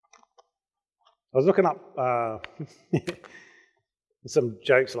I was looking up some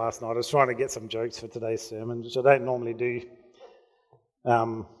jokes last night. I was trying to get some jokes for today's sermon, which I don't normally do,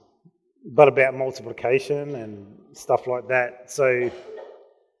 but about multiplication and stuff like that. So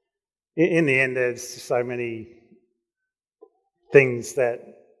in the end, there's so many things that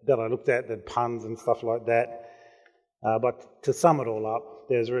I looked at, the puns and stuff like that. But to sum it all up,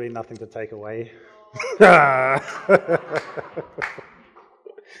 there's really nothing to take away.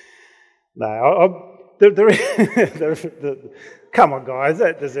 No, come on, guys,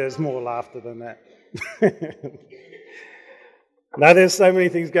 that deserves more laughter than that. No, there's so many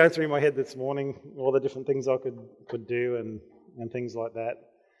things going through my head this morning, all the different things I could do and things like that.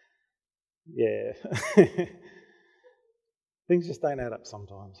 Yeah. Things just don't add up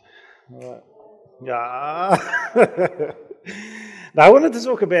sometimes. All right. Yeah. Now, I wanted to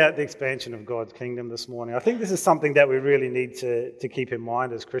talk about the expansion of God's kingdom this morning. I think this is something that we really need to keep in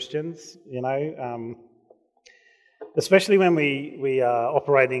mind as Christians, especially when we are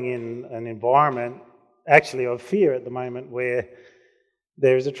operating in an environment, actually, of fear at the moment, where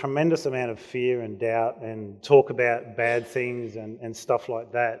there is a tremendous amount of fear and doubt and talk about bad things and stuff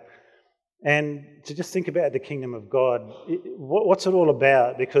like that. And to just think about the kingdom of God, what's it all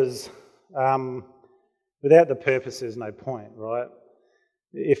about? Because without the purpose, there's no point, right?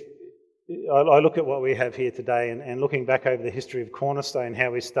 If I look at what we have here today and looking back over the history of Cornerstone, how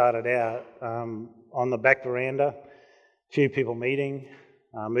we started out on the back veranda, a few people meeting,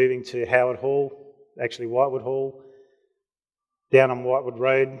 moving to Howard Hall, actually Whitewood Hall, down on Whitewood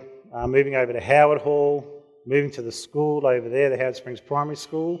Road, moving over to Howard Hall, moving to the school over there, the Howard Springs Primary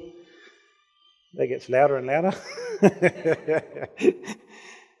School. That gets louder and louder.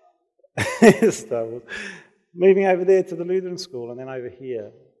 Moving over there to the Lutheran school and then over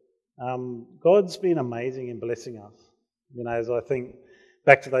here. God's been amazing in blessing us. As I think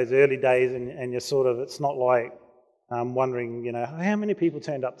back to those early days and you're it's not like wondering, how many people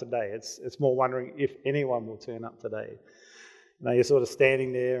turned up today? It's more wondering if anyone will turn up today. You're sort of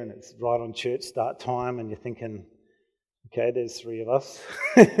standing there and it's right on church start time and you're thinking, okay, there's 3 of us.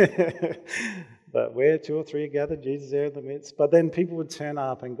 But where 2 or 3 are gathered, Jesus is there in the midst. But then people would turn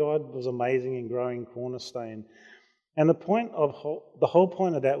up and God was amazing in growing Cornerstone. And the whole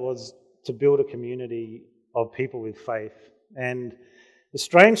point of that was to build a community of people with faith. And a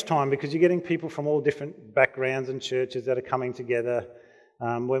strange time because you're getting people from all different backgrounds and churches that are coming together.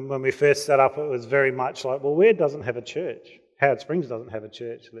 When we first set up, it was very much like, well, where doesn't have a church? Howard Springs doesn't have a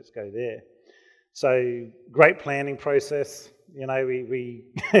church, let's go there. So great planning process. We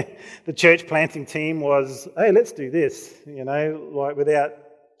the church planting team was, hey, let's do this, without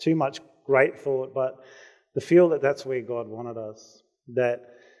too much great thought, but the feel that that's where God wanted us,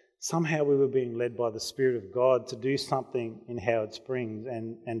 that somehow we were being led by the Spirit of God to do something in Howard Springs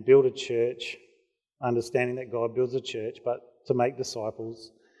and build a church, understanding that God builds a church, but to make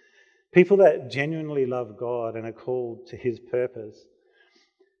disciples, people that genuinely love God and are called to His purpose.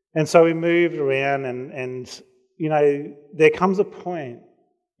 And so we moved around and there comes a point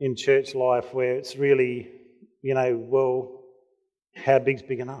in church life where it's really, well, how big's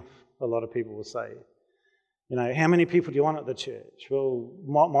big enough? A lot of people will say. How many people do you want at the church? Well,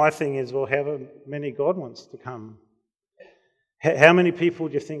 my thing is, well, how many God wants to come? How many people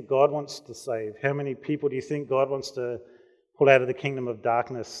do you think God wants to save? How many people do you think God wants to pull out of the kingdom of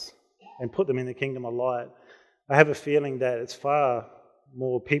darkness and put them in the kingdom of light? I have a feeling that it's far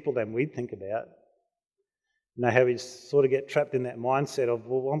more people than we think about. How we sort of get trapped in that mindset of,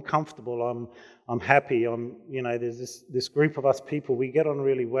 well, I'm comfortable, I'm happy, there's this group of us people, we get on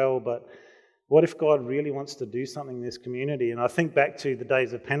really well, but what if God really wants to do something in this community? And I think back to the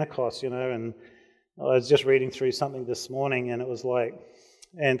days of Pentecost, and I was just reading through something this morning and it was like,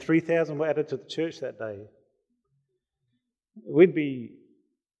 and 3,000 were added to the church that day. We'd be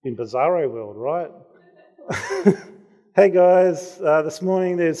in Bizarro world, right? Hey guys, this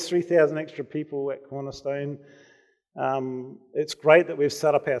morning there's 3,000 extra people at Cornerstone. It's great that we've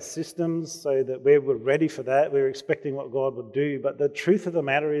set up our systems so that we were ready for that. We were expecting what God would do, but the truth of the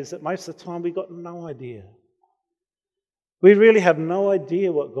matter is that most of the time we got no idea. We really have no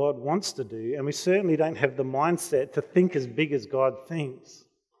idea what God wants to do, and we certainly don't have the mindset to think as big as God thinks.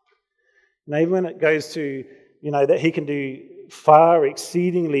 Even when it goes to, that He can do far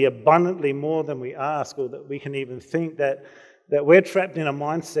exceedingly abundantly more than we ask or that we can even think, that we're trapped in a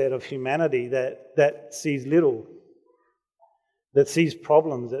mindset of humanity that sees little, that sees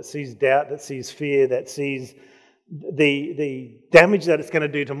problems, that sees doubt, that sees fear, that sees the damage that it's going to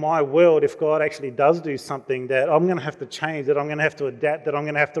do to my world if God actually does do something, that I'm going to have to change, that I'm going to have to adapt, that I'm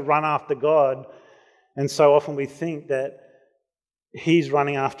going to have to run after God. And so often we think that He's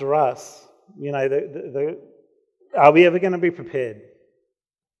running after us You know, are we ever going to be prepared?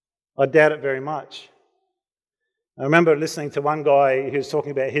 I doubt it very much. I remember listening to one guy who was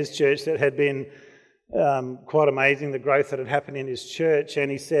talking about his church that had been quite amazing, the growth that had happened in his church, and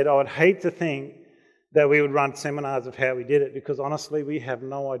he said, I would hate to think that we would run seminars of how we did it, because honestly, we have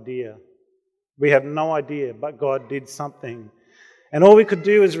no idea. We have no idea, but God did something. And all we could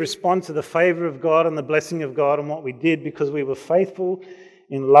do is respond to the favour of God and the blessing of God and what we did, because we were faithful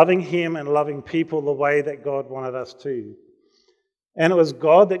in loving Him and loving people the way that God wanted us to. And it was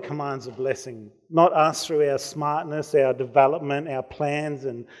God that commands a blessing, not us through our smartness, our development, our plans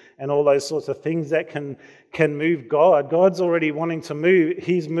and all those sorts of things that can move God. God's already wanting to move.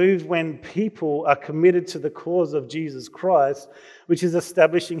 He's moved when people are committed to the cause of Jesus Christ, which is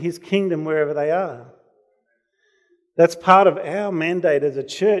establishing His kingdom wherever they are. That's part of our mandate as a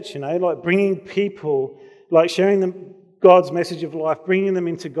church, you know, like bringing people, like sharing them God's message of life, bringing them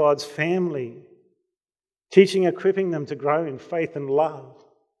into God's family. Teaching, equipping them to grow in faith and love.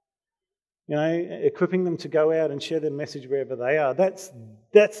 You know, equipping them to go out and share their message wherever they are. That's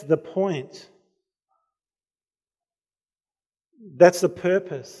the point. That's the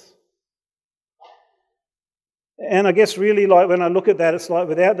purpose. And I guess really, like when I look at that, it's like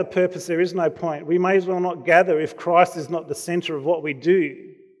without the purpose there is no point. We may as well not gather if Christ is not the centre of what we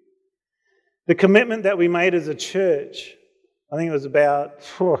do. The commitment that we made as a church, I think it was about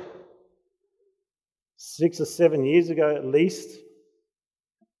 6 or 7 years ago at least.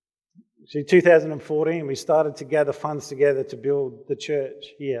 Actually, 2014, we started to gather funds together to build the church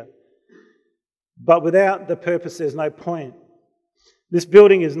here. But without the purpose, there's no point. This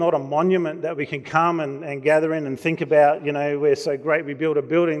building is not a monument that we can come and gather in and think about, you know, we're so great, we built a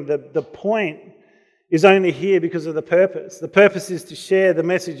building. The point is only here because of the purpose. The purpose is to share the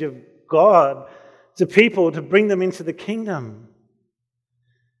message of God to people, to bring them into the kingdom.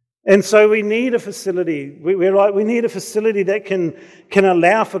 And so we need a facility. We need a facility that can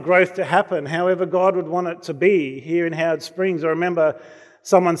allow for growth to happen, however God would want it to be here in Howard Springs. I remember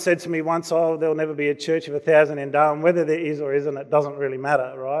someone said to me once, there'll never be a church of 1,000 in Darwin. Whether there is or isn't, it doesn't really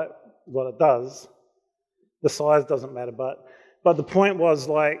matter, right? Well, it does. The size doesn't matter. But the point was,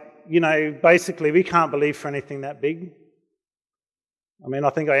 like, you know, basically we can't believe for anything that big. I mean, I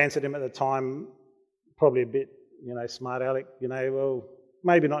think I answered him at the time probably a bit, you know, smart aleck, you know, well,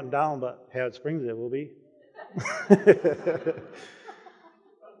 maybe not in Darwin, but Howard Springs there will be.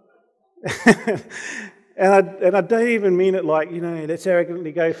 and I don't even mean it like, you know, let's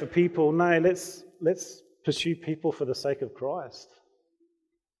arrogantly go for people. No, let's pursue people for the sake of Christ.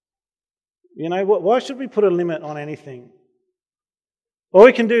 You know, why should we put a limit on anything? All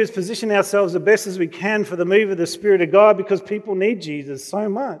we can do is position ourselves the best as we can for the move of the Spirit of God, because people need Jesus so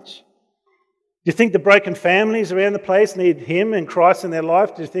much. Do you think the broken families around the place need Him and Christ in their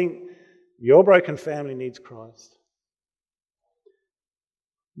life? Do you think your broken family needs Christ?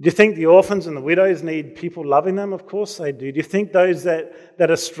 Do you think the orphans and the widows need people loving them? Of course they do. Do you think those that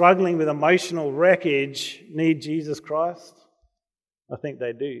are struggling with emotional wreckage need Jesus Christ? I think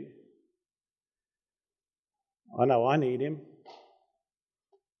they do. I know I need Him.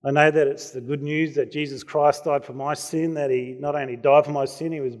 I know that it's the good news that Jesus Christ died for my sin, that He not only died for my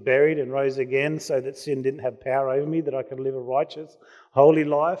sin, He was buried and rose again so that sin didn't have power over me, that I could live a righteous, holy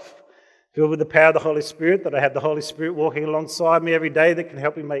life, filled with the power of the Holy Spirit, that I have the Holy Spirit walking alongside me every day that can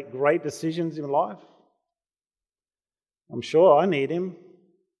help me make great decisions in life. I'm sure I need Him,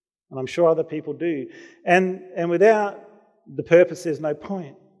 and I'm sure other people do. And without the purpose, there's no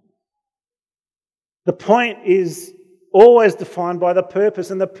point. The point is always defined by the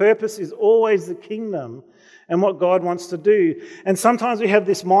purpose, and the purpose is always the kingdom and what God wants to do. And sometimes we have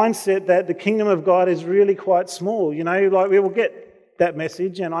this mindset that the kingdom of God is really quite small. You know, like we will get that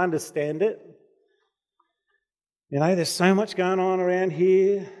message, and I understand it. You know, there's so much going on around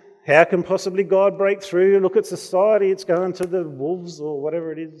here. How can possibly God break through? Look at society, it's going to the wolves or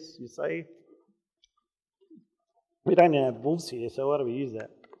whatever it is you say. We don't even have wolves here, so why do we use that?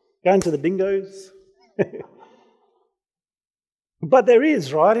 Going to the dingoes. But there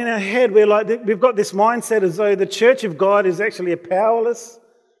is, right? In our head, we've got this mindset as though the church of God is actually a powerless,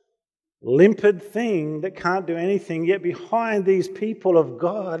 limpid thing that can't do anything. Yet behind these people of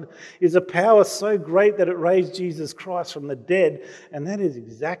God is a power so great that it raised Jesus Christ from the dead. And that is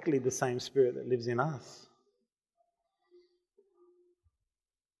exactly the same Spirit that lives in us.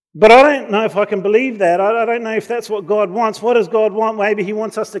 But I don't know if I can believe that. I don't know if that's what God wants. What does God want? Maybe He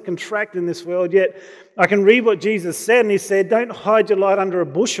wants us to contract in this world. Yet I can read what Jesus said, and He said, don't hide your light under a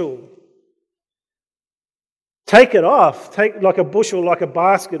bushel. Take it off. Take like a bushel, like a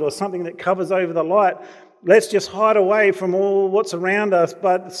basket or something that covers over the light. let's just hide away from all what's around us.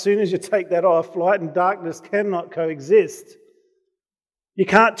 But as soon as you take that off, light and darkness cannot coexist. You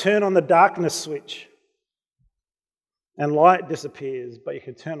can't turn on the darkness switch and light disappears, but you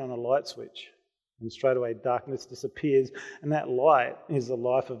can turn on a light switch and straight away darkness disappears. And that light is the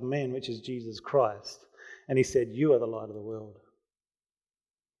life of men, which is Jesus Christ. And he said, you are the light of the world.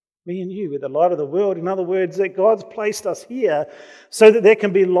 Me and you, we're the light of the world. In other words, that God's placed us here so that there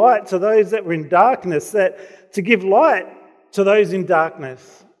can be light to those that were in darkness, that to give light to those in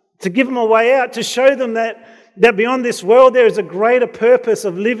darkness, to give them a way out, to show them that beyond this world there is a greater purpose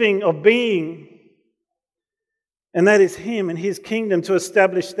of living, of being, and that is Him and His kingdom, to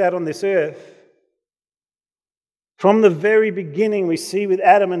establish that on this earth. From the very beginning, we see with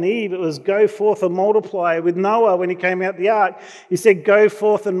Adam and Eve, it was go forth and multiply. With Noah, when he came out the ark, he said, go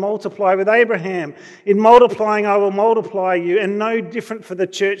forth and multiply. With Abraham, in multiplying, I will multiply you. And no different for the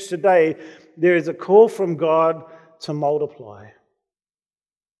church today. There is a call from God to multiply,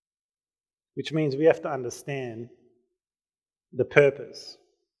 which means we have to understand the purpose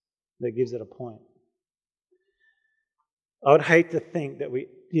that gives it a point. I would hate to think that we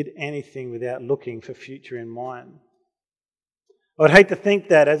did anything without looking for future in mind. I would hate to think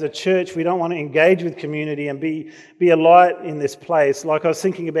that as a church we don't want to engage with community and be a light in this place. Like I was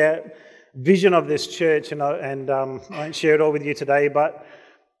thinking about vision of this church, and I won't share it all with you today, but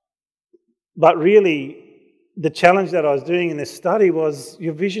really the challenge that I was doing in this study was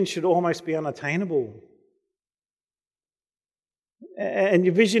your vision should almost be unattainable. And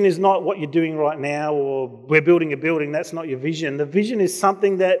your vision is not what you're doing right now, or we're building a building. That's not your vision. The vision is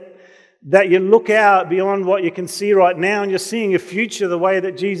something that you look out beyond what you can see right now, and you're seeing a future the way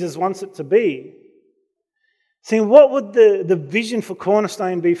that Jesus wants it to be. Saying, what would the vision for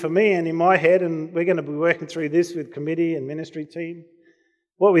Cornerstone be for me? And in my head, and we're going to be working through this with committee and ministry team,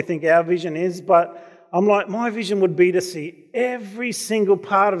 what we think our vision is. But I'm like, my vision would be to see every single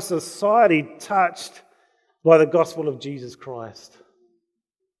part of society touched by the gospel of Jesus Christ.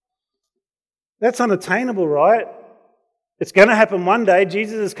 That's unattainable, right? It's going to happen one day.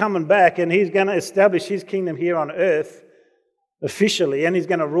 Jesus is coming back and He's going to establish His kingdom here on earth officially, and He's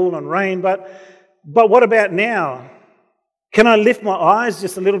going to rule and reign. But what about now? Can I lift my eyes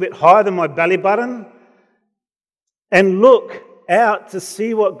just a little bit higher than my belly button and look out to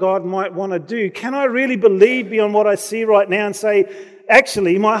see what God might want to do? Can I really believe beyond what I see right now and say,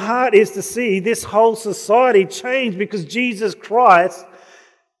 actually, my heart is to see this whole society change because Jesus Christ,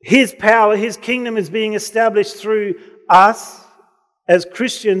 His power, His kingdom is being established through us as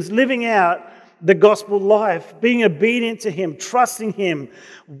Christians, living out the gospel life, being obedient to Him, trusting Him,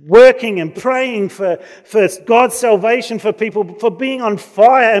 working and praying for God's salvation for people, for being on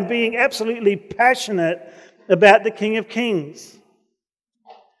fire and being absolutely passionate about the King of Kings.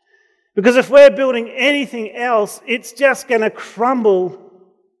 Because if we're building anything else, it's just going to crumble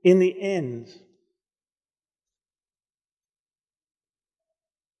in the end.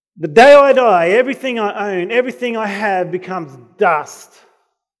 The day I die, everything I own, everything I have becomes dust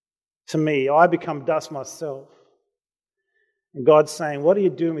to me. I become dust myself. And God's saying, what are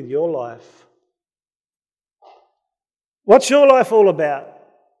you doing with your life? What's your life all about?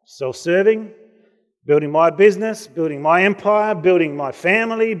 Self-serving? Building my business, building my empire, building my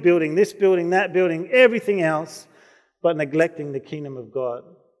family, building this, building that, building everything else, but neglecting the kingdom of God.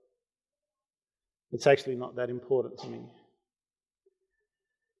 It's actually not that important to me.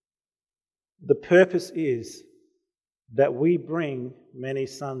 The purpose is that we bring many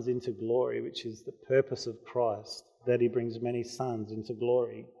sons into glory, which is the purpose of Christ, that He brings many sons into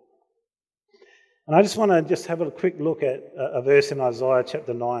glory. And I just want to have a quick look at a verse in Isaiah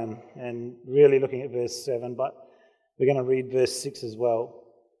chapter 9, and really looking at verse 7, but we're going to read verse 6 as well.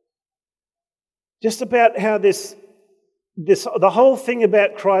 Just about how the whole thing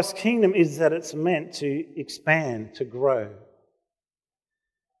about Christ's kingdom is that it's meant to expand, to grow.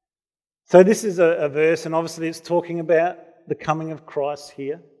 So this is a verse, and obviously it's talking about the coming of Christ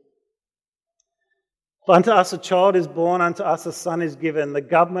here. For unto us a child is born, unto us a son is given. The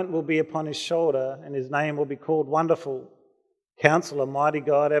government will be upon His shoulder, and His name will be called Wonderful, Counselor, Mighty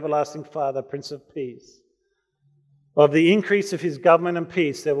God, Everlasting Father, Prince of Peace. Of the increase of His government and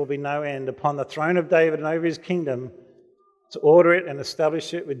peace there will be no end upon the throne of David and over His kingdom, to order it and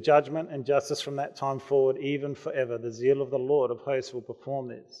establish it with judgment and justice from that time forward, even forever. The zeal of the Lord of hosts will perform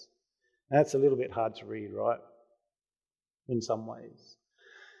this. That's a little bit hard to read, right? In some ways.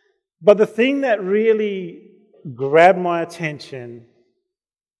 But the thing that really grabbed my attention,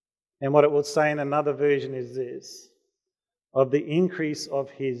 and what it will say in another version, is this: of the increase of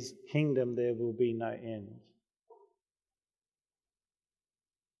His kingdom there will be no end.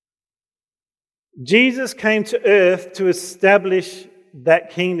 Jesus came to earth to establish that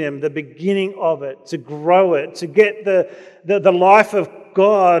kingdom, the beginning of it, to grow it, to get the life of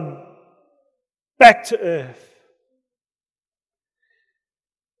God back to earth.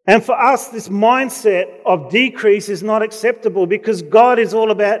 And for us, this mindset of decrease is not acceptable because God is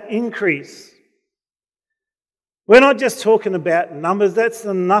all about increase. We're not just talking about numbers, that's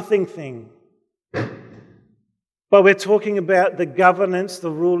the nothing thing. But we're talking about the governance,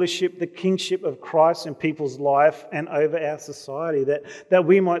 the rulership, the kingship of Christ in people's life and over our society, that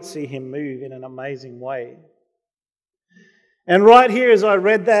we might see him move in an amazing way. And right here, as I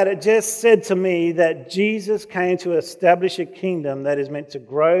read that, it just said to me that Jesus came to establish a kingdom that is meant to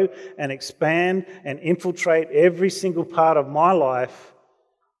grow and expand and infiltrate every single part of my life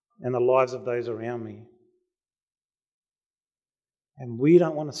and the lives of those around me. And we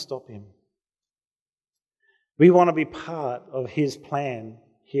don't want to stop him. We want to be part of his plan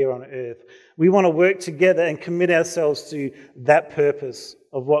here on earth. We want to work together and commit ourselves to that purpose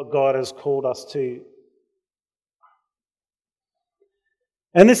of what God has called us to.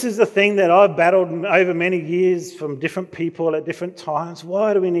 And this is the thing that I've battled over many years from different people at different times.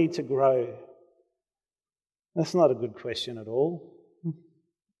 Why do we need to grow? That's not a good question at all. It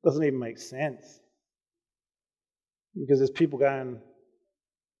doesn't even make sense. Because there's people going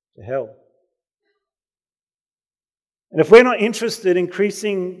to hell. And if we're not interested in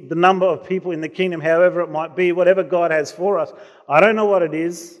increasing the number of people in the kingdom, however it might be, whatever God has for us, I don't know what it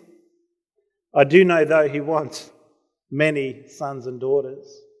is. I do know, though, he wants many sons and daughters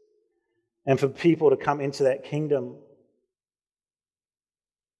and for people to come into that kingdom.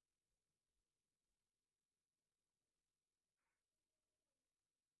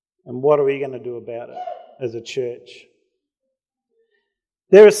 And what are we going to do about it as a church?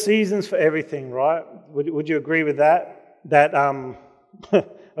 There are seasons for everything, right? Would you agree with that? That,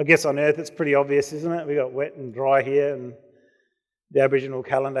 I guess on earth it's pretty obvious, isn't it? We've got wet and dry here, and the Aboriginal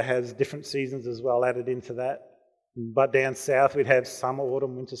calendar has different seasons as well added into that. But down south we'd have summer,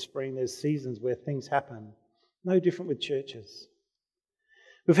 autumn, winter, spring. There's seasons where things happen. No different with churches.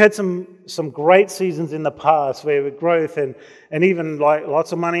 We've had some great seasons in the past where with growth and even like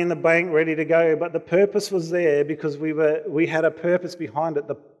lots of money in the bank ready to go, but the purpose was there because we had a purpose behind it.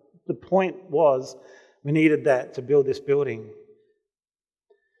 The point was we needed that to build this building.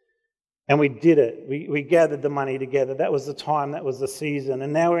 And we did it. We gathered the money together. That was the time, that was the season.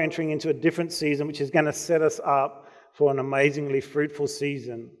 And now we're entering into a different season which is going to set us up for an amazingly fruitful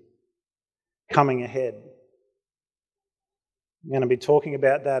season coming ahead. I'm going to be talking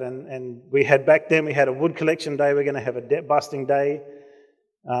about that, and we had back then, we had a wood collection day. We're going to have a debt busting day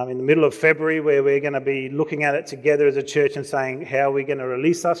in the middle of February where we're going to be looking at it together as a church and saying how are we going to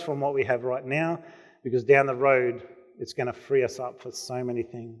release us from what we have right now, because down the road it's going to free us up for so many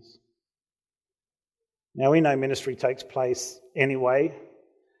things. Now we know ministry takes place anyway.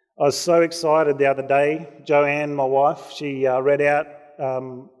 I was so excited the other day. Joanne, my wife, she read out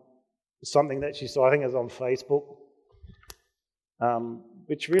something that she saw, I think it was on Facebook,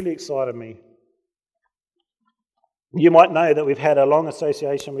 which really excited me. You might know that we've had a long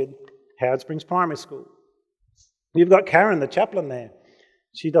association with Howard Springs Primary School. You've got Karen, the chaplain there.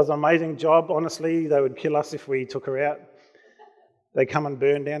 She does an amazing job. Honestly, they would kill us if we took her out. They come and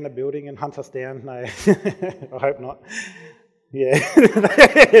burn down the building and hunt us down. No, I hope not. Yeah,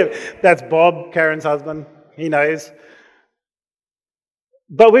 that's Bob, Karen's husband. He knows.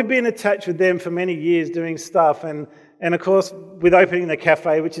 But we've been attached with them for many years doing stuff. And of course, with opening the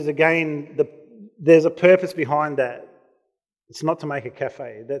cafe, which is again, there's a purpose behind that. It's not to make a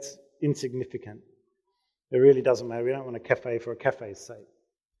cafe. That's insignificant. It really doesn't matter. We don't want a cafe for a cafe's sake.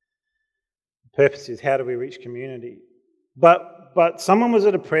 The purpose is how do we reach community? But someone was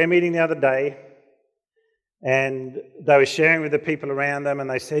at a prayer meeting the other day and they were sharing with the people around them and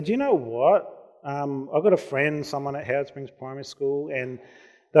they said, you know what? I've got a friend, someone at Howard Springs Primary School, and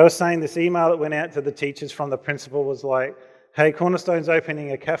they were saying this email that went out to the teachers from the principal was like, hey, Cornerstone's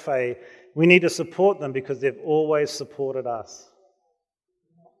opening a cafe. We need to support them because they've always supported us.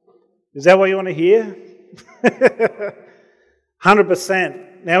 Is that what you want to hear?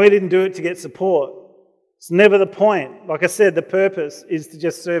 100%. Now, we didn't do it to get support. It's never the point. Like I said, the purpose is to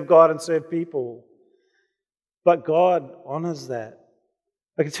just serve God and serve people. But God honours that.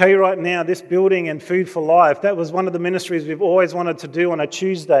 I can tell you right now, this building and Food for Life, that was one of the ministries we've always wanted to do on a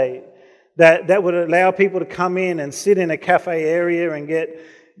Tuesday. That would allow people to come in and sit in a cafe area and get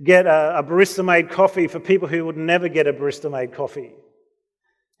a barista-made coffee for people who would never get a barista-made coffee.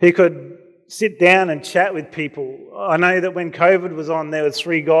 He could sit down and chat with people. I know that when COVID was on, there were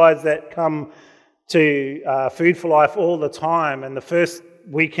 3 guys that come to Food for Life all the time, and the first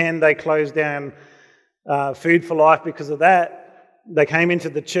weekend they closed down Food for Life because of that. They came into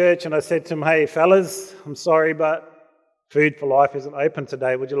the church and I said to them, "Hey fellas, I'm sorry, but Food for Life isn't open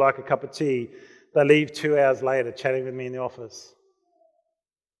today. Would you like a cup of tea?" They leave 2 hours later chatting with me in the office.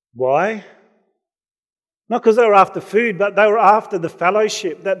 Why? Not because they were after food, but they were after the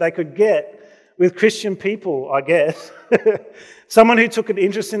fellowship that they could get with Christian people, I guess. Someone who took an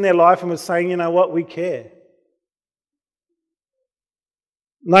interest in their life and was saying, "You know what, we care."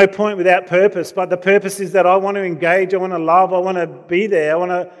 No point without purpose, but the purpose is that I want to engage, I want to love, I want to be there, I want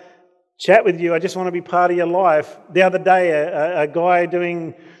to chat with you, I just want to be part of your life. The other day, a guy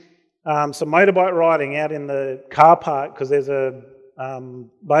doing some motorbike riding out in the car park, because there's a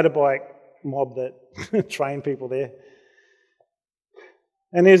motorbike mob that train people there.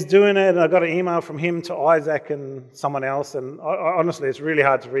 And he was doing it, and I got an email from him to Isaac and someone else, and honestly, it's really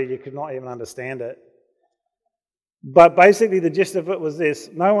hard to read. You could not even understand it. But basically, the gist of it was this: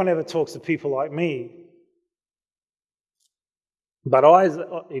 no one ever talks to people like me. But Isaac,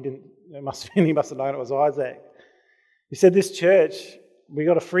 he must have known it was Isaac. He said, "This church, I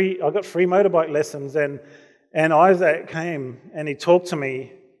got free motorbike lessons, and Isaac came and he talked to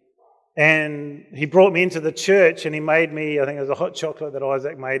me, and he brought me into the church, and he made me, I think it was a hot chocolate that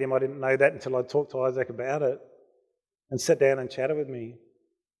Isaac made him. I didn't know that until I talked to Isaac about it, and sat down and chatted with me."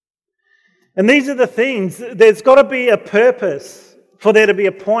 And these are the things. There's got to be a purpose for there to be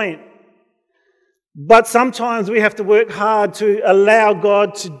a point. But sometimes we have to work hard to allow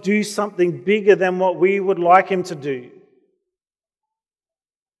God to do something bigger than what we would like Him to do.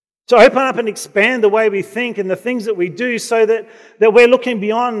 To open up and expand the way we think and the things that we do, so that we're looking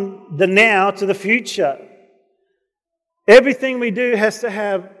beyond the now to the future. Everything we do has to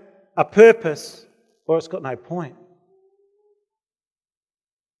have a purpose, or it's got no point.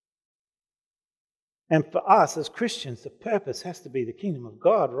 And for us as Christians, the purpose has to be the kingdom of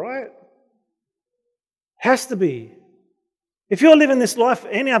God, right? Has to be. If you're living this life for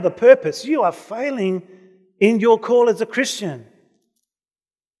any other purpose, you are failing in your call as a Christian.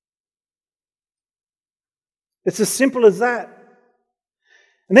 It's as simple as that.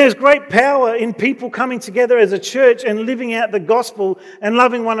 And there's great power in people coming together as a church and living out the gospel and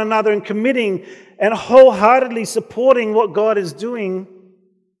loving one another and committing and wholeheartedly supporting what God is doing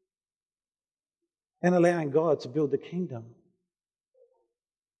and allowing God to build the kingdom.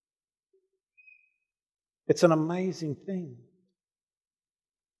 It's an amazing thing.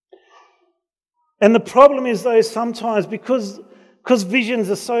 And the problem is, though, sometimes because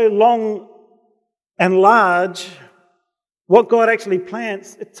visions are so long and large, what God actually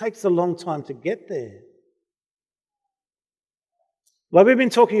plants, it takes a long time to get there. Like, we've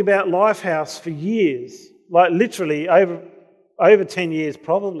been talking about Lifehouse for years, like literally over 10 years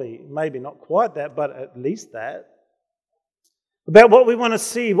probably, maybe not quite that, but at least that. About what we want to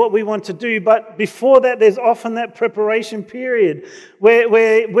see, what we want to do. But before that, there's often that preparation period where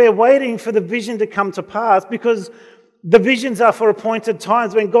we're waiting for the vision to come to pass, because the visions are for appointed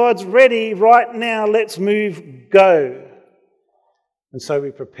times. When God's ready, right now, let's move, go. And so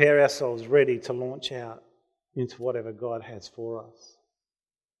we prepare ourselves ready to launch out into whatever God has for us.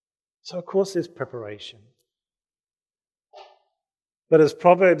 So of course there's preparation. But as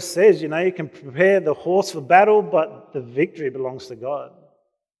Proverbs says, you can prepare the horse for battle, but the victory belongs to God.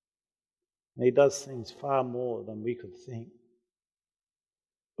 And He does things far more than we could think.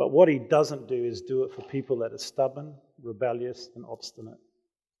 But what He doesn't do is do it for people that are stubborn, rebellious, and obstinate.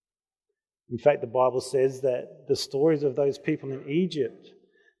 In fact, the Bible says that the stories of those people in Egypt,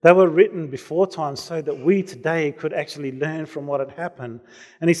 they were written before time so that we today could actually learn from what had happened.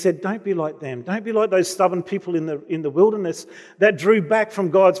 And He said, don't be like them. Don't be like those stubborn people in the wilderness that drew back from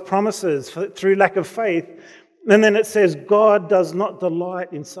God's promises through lack of faith. And then it says, God does not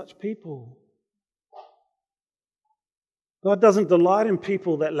delight in such people. God doesn't delight in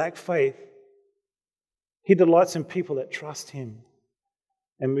people that lack faith. He delights in people that trust Him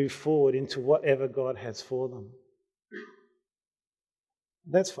and move forward into whatever God has for them.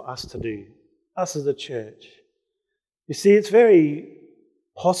 That's for us to do, us as a church. You see, it's very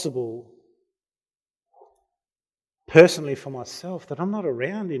possible, personally for myself, that I'm not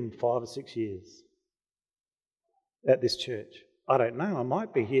around in 5 or 6 years at this church. I don't know, I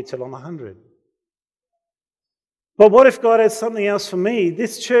might be here till I'm 100. But what if God has something else for me?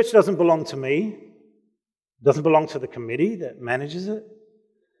 This church doesn't belong to me. It doesn't belong to the committee that manages it.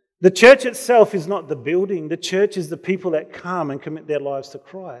 The church itself is not the building. The church is the people that come and commit their lives to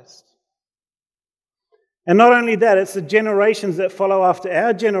Christ. And not only that, it's the generations that follow after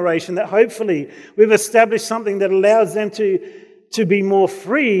our generation that hopefully we've established something that allows them to be more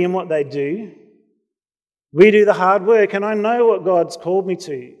free in what they do. We do the hard work, and I know what God's called me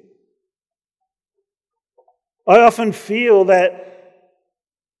to. I often feel that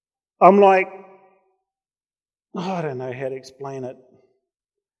I'm like, I don't know how to explain it.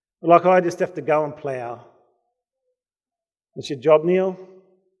 Like I just have to go and plough. It's your job, Neil.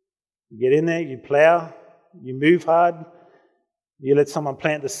 You get in there, you plough, you move hard, you let someone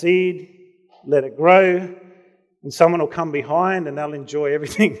plant the seed, let it grow, and someone will come behind and they'll enjoy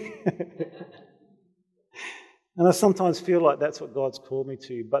everything. And I sometimes feel like that's what God's called me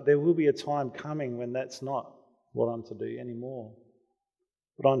to, but there will be a time coming when that's not what I'm to do anymore.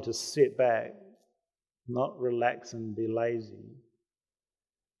 But I'm to sit back, not relax and be lazy,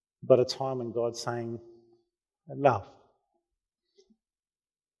 but a time when God's saying, enough.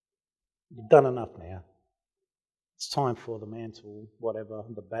 You've done enough now. It's time for the mantle, whatever,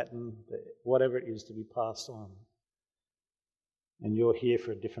 the baton, whatever it is to be passed on. And you're here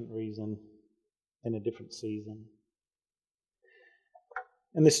for a different reason, in a different season.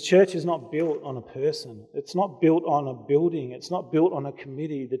 And this church is not built on a person. It's not built on a building. It's not built on a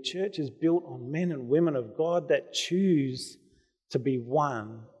committee. The church is built on men and women of God that choose to be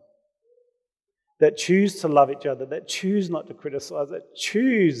one, that choose to love each other, that choose not to criticize, that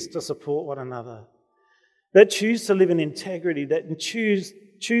choose to support one another, that choose to live in integrity, that choose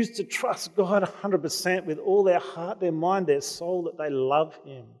to trust God 100% with all their heart, their mind, their soul, that they love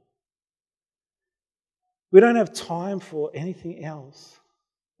Him. We don't have time for anything else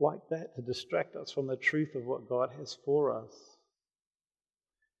like that to distract us from the truth of what God has for us.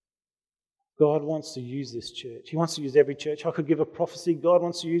 God wants to use this church. He wants to use every church. I could give a prophecy. God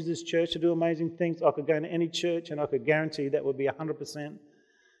wants to use this church to do amazing things. I could go into any church and I could guarantee that would be 100%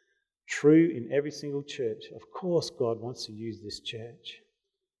 true in every single church. Of course God wants to use this church.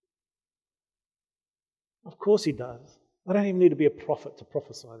 Of course He does. I don't even need to be a prophet to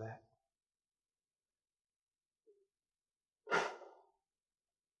prophesy that.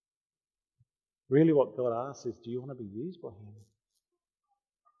 Really what God asks is, do you want to be used by Him?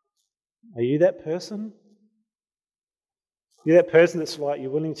 Are you that person? You're that person that's like, you're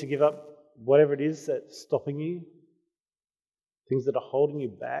willing to give up whatever it is that's stopping you, things that are holding you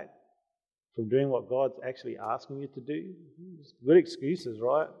back from doing what God's actually asking you to do. It's good excuses,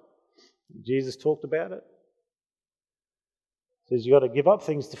 right? Jesus talked about it. He says you got to give up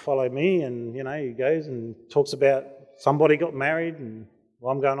things to follow me, and he goes and talks about somebody got married, and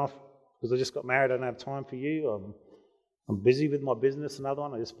well, I'm going off because I just got married. I don't have time for you. I'm busy with my business. Another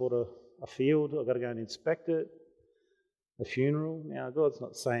one, I just bought a field. I've got to go and inspect it. A funeral. Now, God's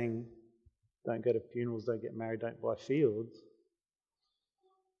not saying don't go to funerals, don't get married, don't buy fields.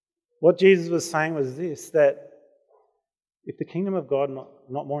 What Jesus was saying was this, that if the kingdom of God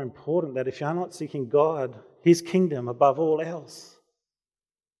not more important, that if you're not seeking God, His kingdom above all else,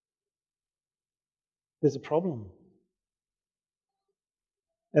 there's a problem.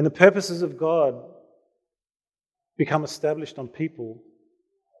 And the purposes of God become established on people,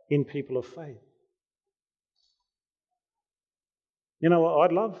 in people of faith. You know what?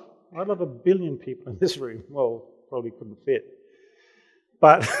 I'd love 1 billion people in this room. Well, probably couldn't fit.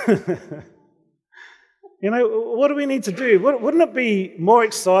 But, what do we need to do? Wouldn't it be more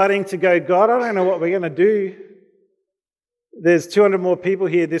exciting to go, God, I don't know what we're going to do. There's 200 more people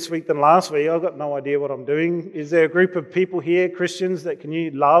here this week than last week. I've got no idea what I'm doing. Is there a group of people here, Christians, that can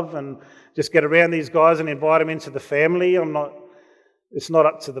you love and just get around these guys and invite them into the family? It's not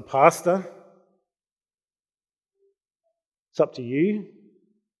up to the pastor. It's up to you.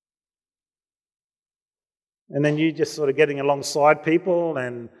 And then you just sort of getting alongside people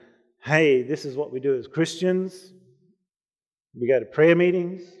and, hey, this is what we do as Christians. We go to prayer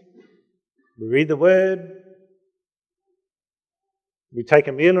meetings. We read the Word. We take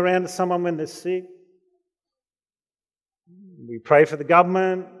a meal around to someone when they're sick. We pray for the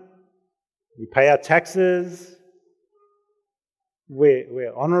government. We pay our taxes.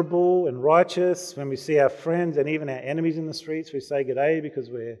 We're honourable and righteous. When we see our friends and even our enemies in the streets, we say good day because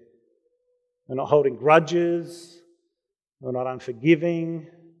we're not holding grudges. We're not unforgiving.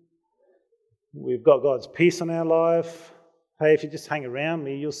 We've got God's peace in our life. Hey, if you just hang around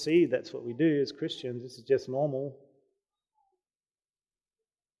me, you'll see that's what we do as Christians. This is just normal.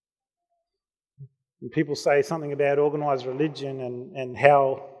 And people say something about organised religion and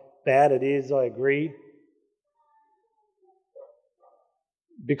how bad it is. I agree.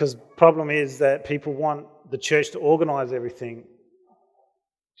 Because the problem is that people want the church to organise everything.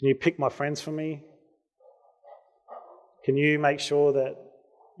 Can you pick my friends for me? Can you make sure that,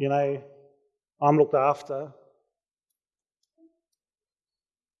 I'm looked after?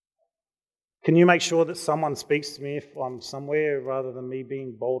 Can you make sure that someone speaks to me if I'm somewhere rather than me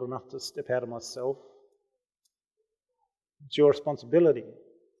being bold enough to step out of myself? It's your responsibility.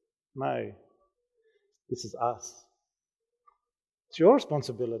 No. This is us. It's your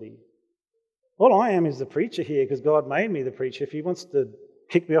responsibility. All I am is the preacher here because God made me the preacher. If he wants to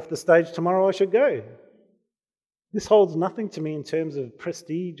kick me off the stage tomorrow, I should go. This holds nothing to me in terms of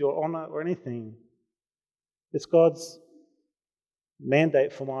prestige or honour or anything. It's God's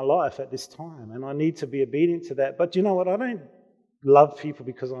mandate for my life at this time, and I need to be obedient to that. But you know what? I don't love people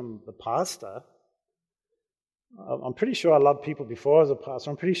because I'm the pastor. I'm pretty sure I loved people before I was a pastor.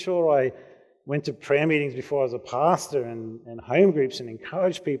 I'm pretty sure I went to prayer meetings before I was a pastor and home groups and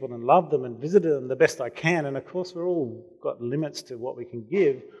encouraged people and loved them and visited them the best I can. And of course, we're all got limits to what we can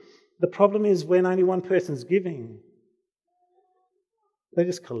give. The problem is when only one person's giving, they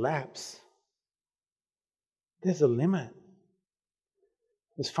just collapse. There's a limit.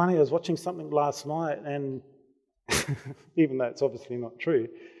 It's funny, I was watching something last night, and even though it's obviously not true,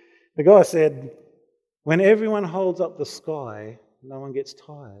 the guy said, when everyone holds up the sky, no one gets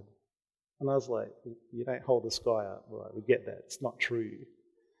tired. And I was like, you don't hold the sky up. Right, we get that. It's not true.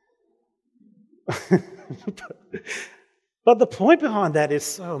 But the point behind that is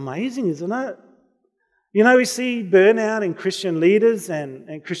so amazing, isn't it? You know, we see burnout in Christian leaders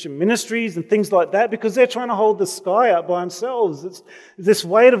and Christian ministries and things like that because they're trying to hold the sky up by themselves. It's this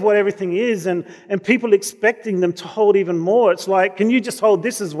weight of what everything is and people expecting them to hold even more. It's like, can you just hold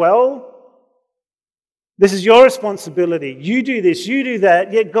this as well? This is your responsibility. You do this, you do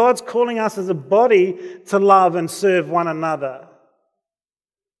that. Yet God's calling us as a body to love and serve one another.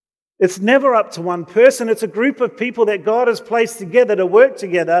 It's never up to one person. It's a group of people that God has placed together to work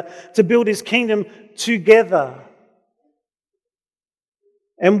together to build his kingdom together.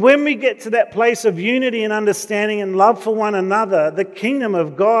 And when we get to that place of unity and understanding and love for one another, the kingdom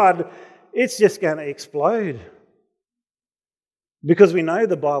of God, it's just going to explode. Because we know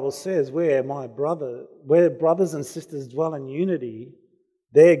the Bible says where brothers and sisters dwell in unity,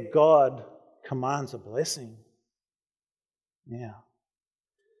 there God commands a blessing. Yeah.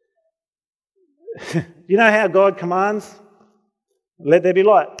 You know how God commands? Let there be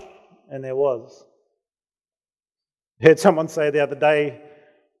light. And there was. I heard someone say the other day,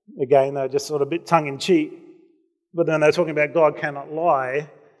 again, they were just sort of a bit tongue-in-cheek, but then they were talking about God cannot lie.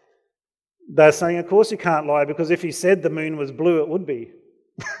 They're saying, of course he can't lie, because if he said the moon was blue, it would be.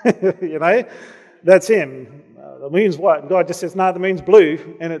 You know, that's him. The moon's white, and God just says, no, the moon's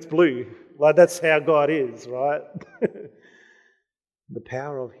blue, and it's blue. Like, that's how God is, right? The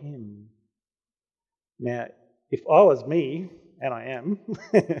power of him. Now, if I was me, and I am,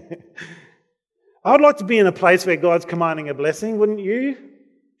 I'd like to be in a place where God's commanding a blessing, wouldn't you?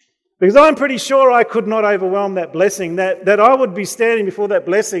 Because I'm pretty sure I could not overwhelm that blessing, that I would be standing before that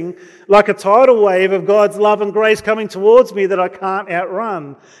blessing like a tidal wave of God's love and grace coming towards me that I can't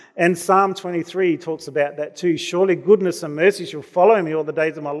outrun. And Psalm 23 talks about that too. Surely goodness and mercy shall follow me all the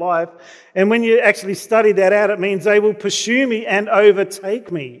days of my life. And when you actually study that out, it means they will pursue me and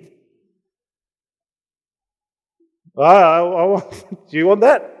overtake me. Do you want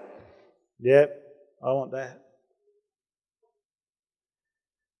that? Yep, I want that.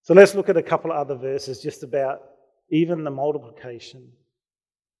 So let's look at a couple of other verses just about even the multiplication.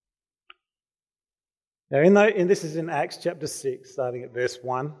 Now, this is in Acts chapter 6, starting at verse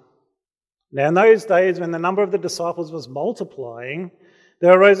 1. Now, in those days, when the number of the disciples was multiplying,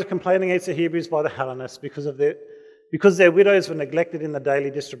 there arose a complaint against the Hebrews by the Hellenists because their widows were neglected in the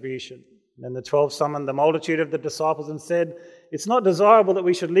daily distribution. Then the 12 summoned the multitude of the disciples and said, "It's not desirable that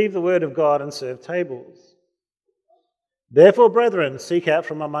we should leave the word of God and serve tables. Therefore, brethren, seek out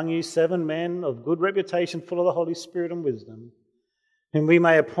from among you 7 men of good reputation, full of the Holy Spirit and wisdom, whom we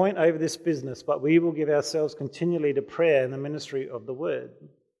may appoint over this business, but we will give ourselves continually to prayer and the ministry of the word."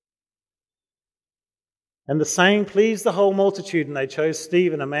 And the saying pleased the whole multitude, and they chose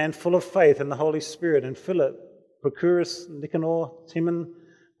Stephen, a man full of faith and the Holy Spirit, and Philip, Prochorus, Nicanor, Timon,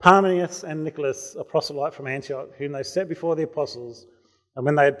 Parmenas, and Nicholas, a proselyte from Antioch, whom they set before the apostles. And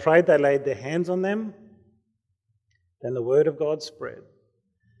when they had prayed, they laid their hands on them. Then the word of God spread,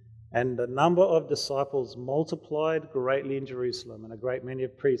 and the number of disciples multiplied greatly in Jerusalem, and a great many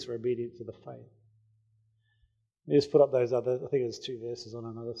of priests were obedient to the faith. Let me just put up those other, I think there's 2 verses on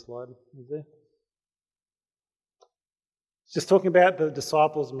another slide. Is there? It's just talking about the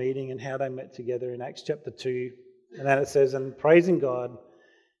disciples meeting and how they met together in Acts chapter 2. And then it says, "And praising God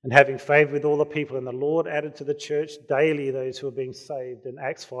and having favour with all the people, and the Lord added to the church daily those who were being saved." In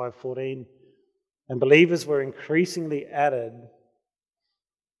Acts 5:14. And believers were increasingly added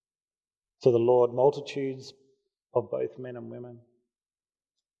to the Lord, multitudes of both men and women.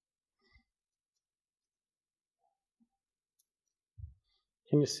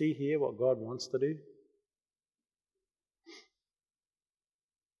 Can you see here what God wants to do?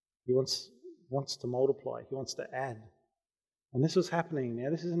 He wants wants to multiply. He wants to add. And this was happening.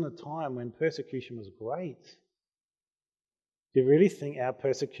 Now, this isn't a time when persecution was great. Do you really think our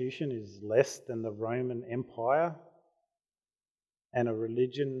persecution is less than the Roman Empire and a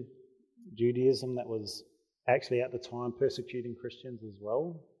religion, Judaism, that was actually at the time persecuting Christians as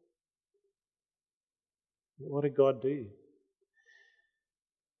well? What did God do?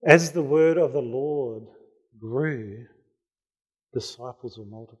 As the word of the Lord grew, disciples were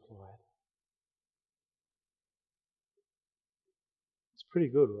multiplied. It's pretty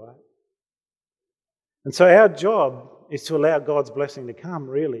good, right? And so our job is to allow God's blessing to come,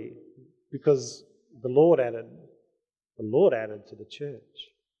 really, because the Lord added to the church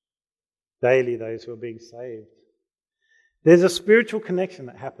daily those who are being saved. There's a spiritual connection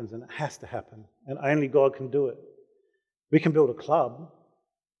that happens, and it has to happen, and only God can do it. We can build a club,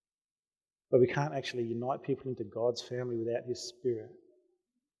 but we can't actually unite people into God's family without His Spirit.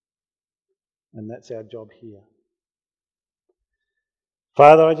 And that's our job here.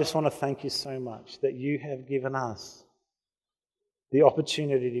 Father, I just want to thank you so much that you have given us the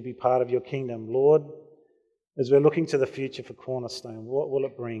opportunity to be part of your kingdom. Lord, as we're looking to the future for Cornerstone, what will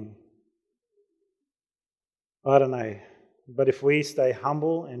it bring? I don't know. But if we stay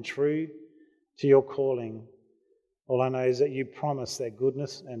humble and true to your calling, all I know is that you promise that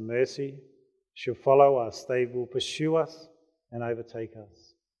goodness and mercy shall follow us. They will pursue us and overtake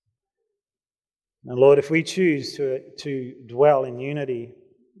us. And Lord, if we choose to dwell in unity,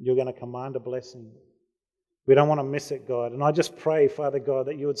 you're going to command a blessing. We don't want to miss it, God. And I just pray, Father God,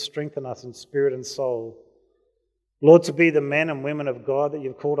 that you would strengthen us in spirit and soul. Lord, to be the men and women of God that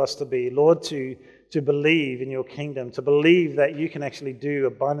you've called us to be. Lord, to believe in your kingdom, to believe that you can actually do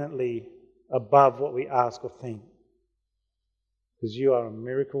abundantly above what we ask or think. Because you are a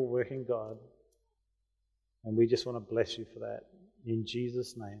miracle working God. And we just want to bless you for that. In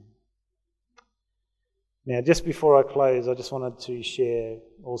Jesus' name. Now, just before I close, I just wanted to share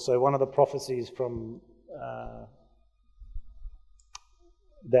also one of the prophecies from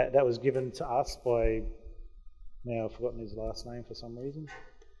that was given to us by, now I've forgotten his last name for some reason,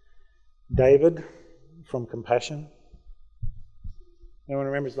 David from Compassion. Anyone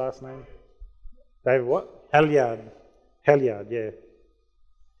remember his last name? David what? Halyard, yeah.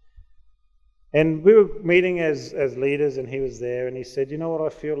 And we were meeting as leaders, and he was there, and he said, you know what I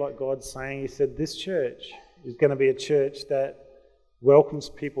feel like God's saying? He said, this church is going to be a church that welcomes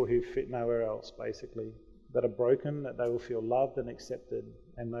people who fit nowhere else, basically, that are broken, that they will feel loved and accepted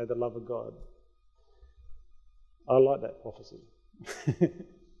and know the love of God. I like that prophecy.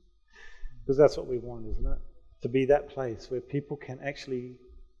 Because that's what we want, isn't it? To be that place where people can actually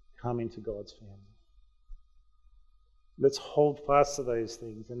come into God's family. Let's hold fast to those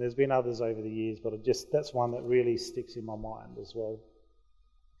things. And there's been others over the years, but that's one that really sticks in my mind as well.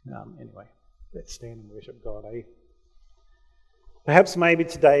 Anyway, let's stand and worship God, eh? Perhaps maybe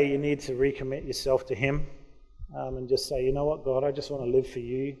today you need to recommit yourself to Him and just say, you know what, God, I just want to live for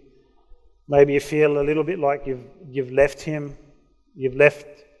you. Maybe you feel a little bit like you've left Him. You've left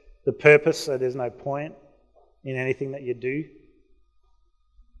the purpose, so there's no point in anything that you do.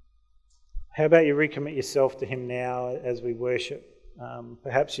 How about you recommit yourself to Him now as we worship?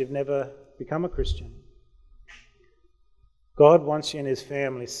 Perhaps you've never become a Christian. God wants you in His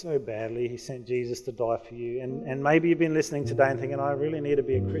family so badly. He sent Jesus to die for you. And maybe you've been listening today and thinking, I really need to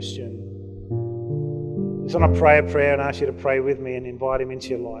be a Christian. I just want to pray a prayer and ask you to pray with me and invite Him into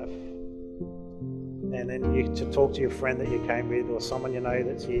your life. And then you to talk to your friend that you came with or someone you know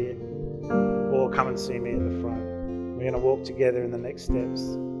that's here. Or come and see me at the front. We're going to walk together in the next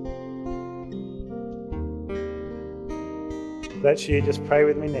steps. If that's you, just pray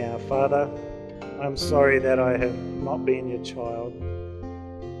with me now. Father, I'm sorry that I have not been your child,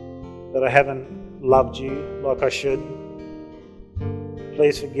 that I haven't loved you like I should.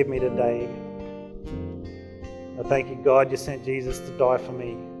 Please forgive me today. I thank you, God, you sent Jesus to die for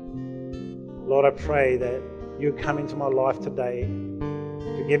me. Lord, I pray that you come into my life today,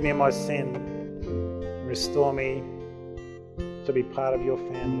 forgive me of my sin, and restore me to be part of your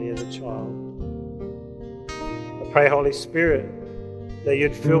family as a child. I pray, Holy Spirit, that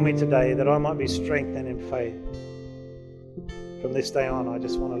you'd fill me today, that I might be strengthened in faith. From this day on, I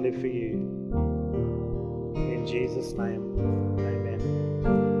just want to live for you. In Jesus' name, amen.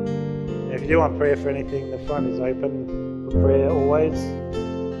 And if you do want prayer for anything, the front is open for prayer always.